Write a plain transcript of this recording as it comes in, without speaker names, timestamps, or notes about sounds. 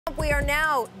We are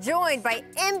now joined by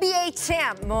NBA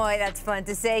champ, boy, that's fun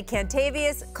to say,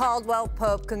 Kentavious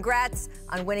Caldwell-Pope. Congrats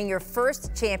on winning your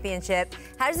first championship.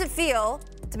 How does it feel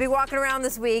to be walking around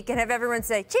this week and have everyone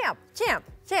say, champ, champ,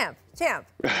 champ, champ?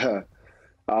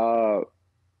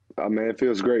 Man, it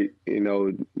feels great,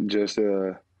 just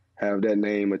to have that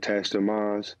name attached to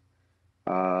mine.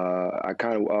 I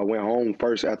kind of went home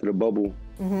first after the bubble,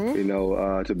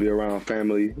 to be around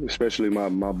family, especially my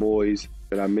boys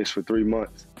that I missed for 3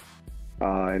 months.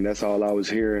 And that's all I was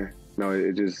hearing.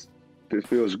 It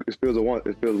feels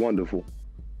wonderful.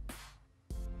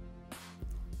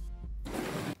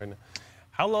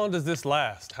 How long does this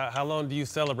last? How long do you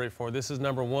celebrate for? This is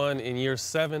number 1 in year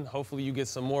 7. Hopefully you get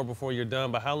some more before you're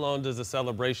done. But how long does the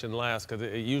celebration last? Because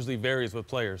it usually varies with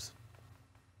players.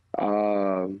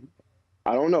 I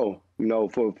don't know.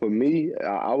 For me,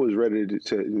 I was ready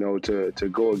to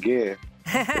go again.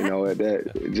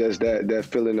 that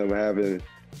feeling of having,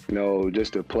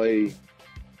 just to play,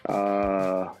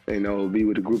 be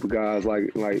with a group of guys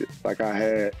like I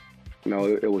had.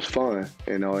 It was fun,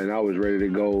 and I was ready to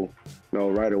go,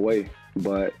 right away.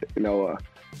 But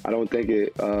I don't think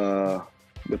the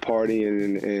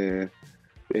partying and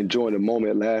enjoying the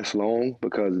moment lasts long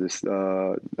because of this,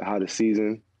 how the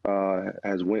season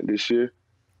has went this year,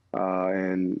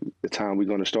 and the time we're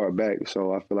going to start back.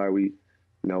 So I feel like we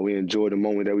enjoy the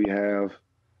moment that we have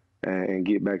and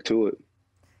get back to it.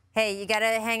 Hey, you got to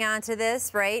hang on to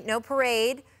this, right? No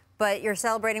parade, but you're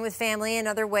celebrating with family in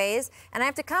other ways. And I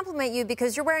have to compliment you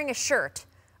because you're wearing a shirt,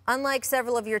 unlike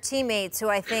several of your teammates who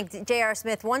I think J.R.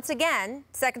 Smith, once again,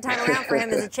 second time around for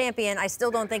him as a champion, I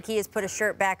still don't think he has put a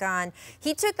shirt back on.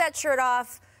 He took that shirt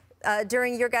off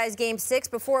during your guys' Game 6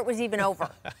 before it was even over.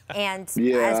 And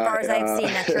as far as I've seen,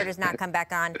 that shirt has not come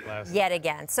back on yet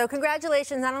again. So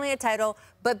congratulations, not only a title,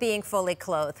 but being fully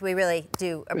clothed. We really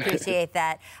do appreciate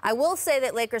that. I will say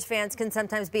that Lakers fans can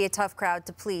sometimes be a tough crowd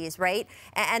to please, right?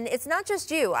 And it's not just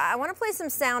you. I want to play some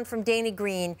sound from Danny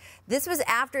Green. This was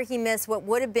after he missed what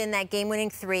would have been that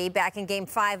game-winning 3 back in Game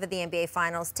 5 of the NBA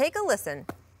Finals. Take a listen.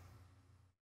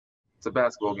 It's a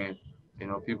basketball game.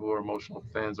 People are emotional.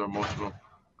 Fans are emotional.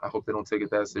 I hope they don't take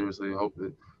it that seriously. I hope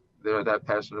that they're that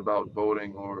passionate about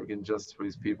voting or getting justice for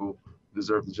these people who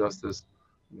deserve the justice.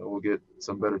 We'll get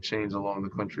some better change along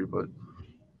the country. But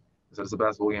it's a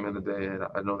basketball game in the day, and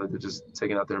I know that they're just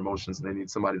taking out their emotions and they need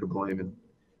somebody to blame. And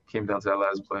it came down to that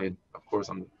last play. And of course,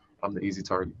 I'm the easy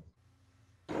target.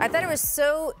 I thought it was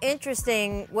so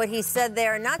interesting what he said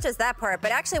there, not just that part,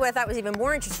 but actually what I thought was even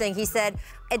more interesting, he said,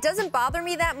 it doesn't bother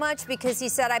me that much because he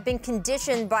said, I've been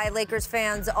conditioned by Lakers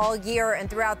fans all year and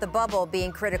throughout the bubble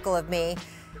being critical of me.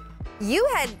 You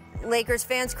had Lakers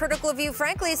fans critical of you,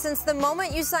 frankly, since the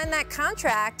moment you signed that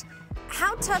contract.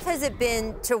 How tough has it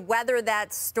been to weather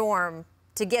that storm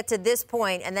to get to this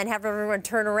point and then have everyone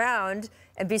turn around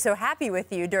and be so happy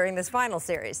with you during this final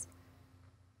series?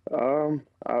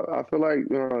 I feel like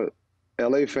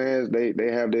LA fans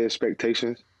they have their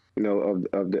expectations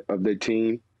of their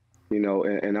team,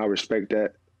 and I respect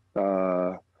that.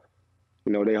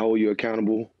 They hold you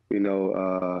accountable,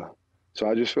 so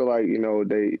I just feel like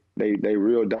they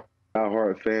real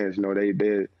diehard fans.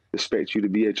 They expect you to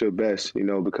be at your best,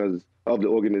 because of the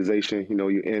organization.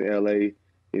 You're in LA,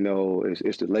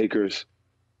 it's the Lakers.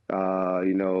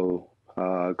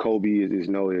 Kobe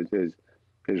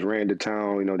has ran the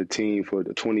town, the team for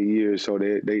 20 years. So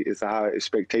it's a high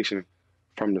expectation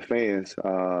from the fans,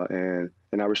 and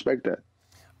I respect that.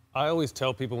 I always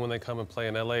tell people when they come and play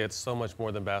in LA, it's so much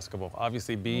more than basketball.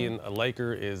 Obviously, being a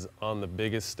Laker is on the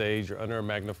biggest stage. You're under a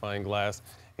magnifying glass,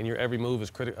 and your every move is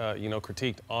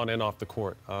critiqued on and off the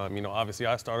court. Obviously,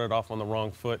 I started off on the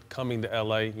wrong foot coming to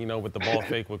LA, with the ball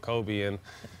fake with Kobe, and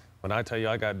when I tell you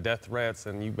I got death threats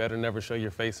and you better never show your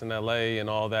face in LA and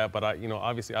all that, but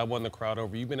obviously I won the crowd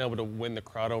over. You've been able to win the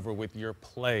crowd over with your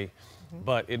play,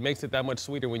 but it makes it that much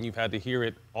sweeter when you've had to hear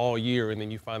it all year and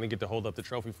then you finally get to hold up the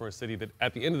trophy for a city that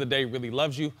at the end of the day really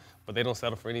loves you, but they don't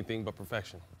settle for anything but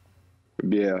perfection.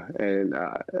 Yeah, and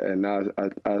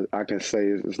I can say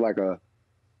it's like a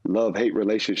love-hate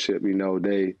relationship.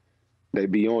 They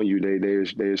be on you.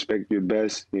 They expect your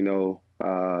best.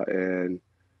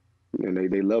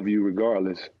 And they love you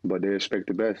regardless, but they expect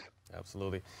the best.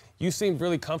 Absolutely. You seemed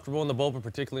really comfortable in the bubble,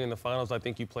 particularly in the finals. I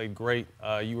think you played great.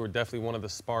 You were definitely one of the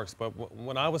sparks. But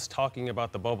when I was talking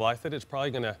about the bubble, I said it's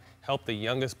probably going to help the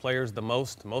youngest players the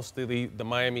most, mostly the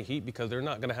Miami Heat, because they're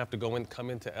not going to have to come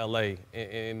into L.A.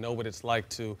 and know what it's like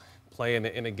to play in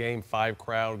a Game 5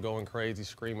 crowd going crazy,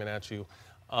 screaming at you.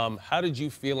 How did you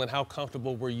feel and how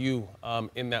comfortable were you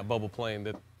in that bubble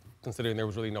playing, considering there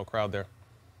was really no crowd there?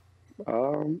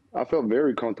 I felt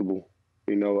very comfortable.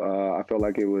 I felt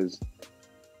like it was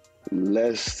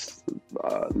less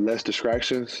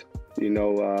distractions, you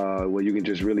know, where you can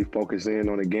just really focus in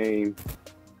on the game.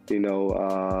 You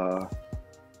know,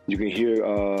 you can hear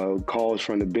calls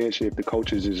from the bench if the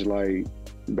coaches is like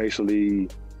basically,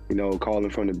 you know, calling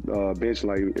from the bench.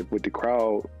 Like with the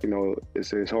crowd, you know,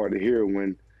 it's hard to hear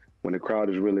when the crowd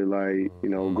is really like, you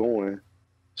know, going.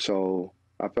 So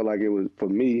I felt like for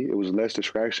me, it was less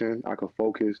distraction. I could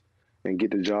focus and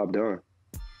get the job done.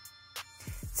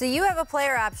 So you have a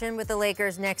player option with the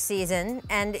Lakers next season,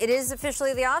 and it is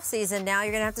officially the offseason now.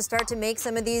 You're going to have to start to make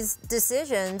some of these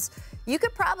decisions. You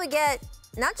could probably get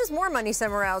not just more money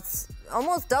somewhere else,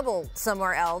 almost double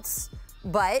somewhere else,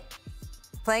 but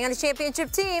playing on a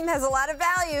championship team has a lot of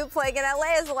value. Playing in LA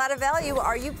has a lot of value.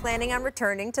 Are you planning on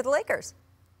returning to the Lakers?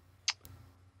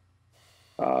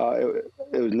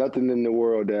 It was nothing in the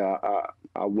world that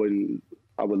I would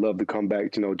love to come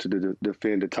back, you know, to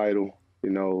defend the title. You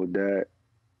know, that,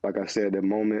 like I said, the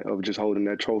moment of just holding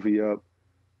that trophy up,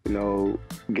 you know,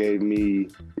 gave me,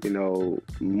 you know,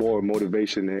 more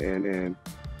motivation and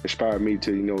inspired me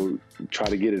to, you know, try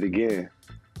to get it again.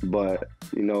 But,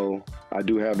 you know, I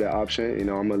do have that option. You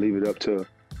know, I'm going to leave it up to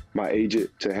my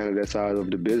agent to handle that side of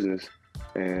the business.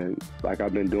 And like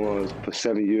I've been doing for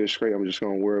 7 years straight, I'm just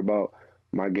going to worry about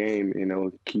my game, you know,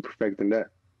 keep perfecting that.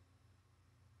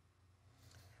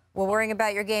 Well, worrying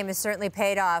about your game has certainly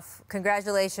paid off.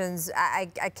 Congratulations.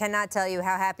 I cannot tell you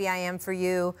how happy I am for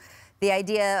you. The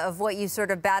idea of what you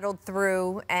sort of battled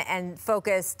through and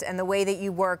focused and the way that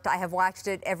you worked, I have watched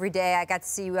it every day. I got to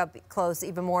see you up close,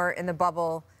 even more in the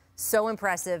bubble. So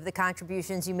impressive, the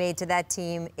contributions you made to that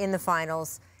team in the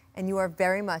finals. And you are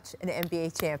very much an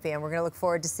NBA champion. We're going to look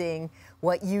forward to seeing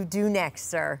what you do next,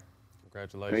 sir.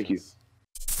 Congratulations. Thank you.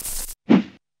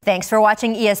 Thanks for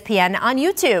watching ESPN on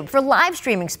YouTube. For live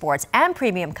streaming sports and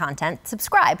premium content,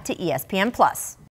 subscribe to ESPN+.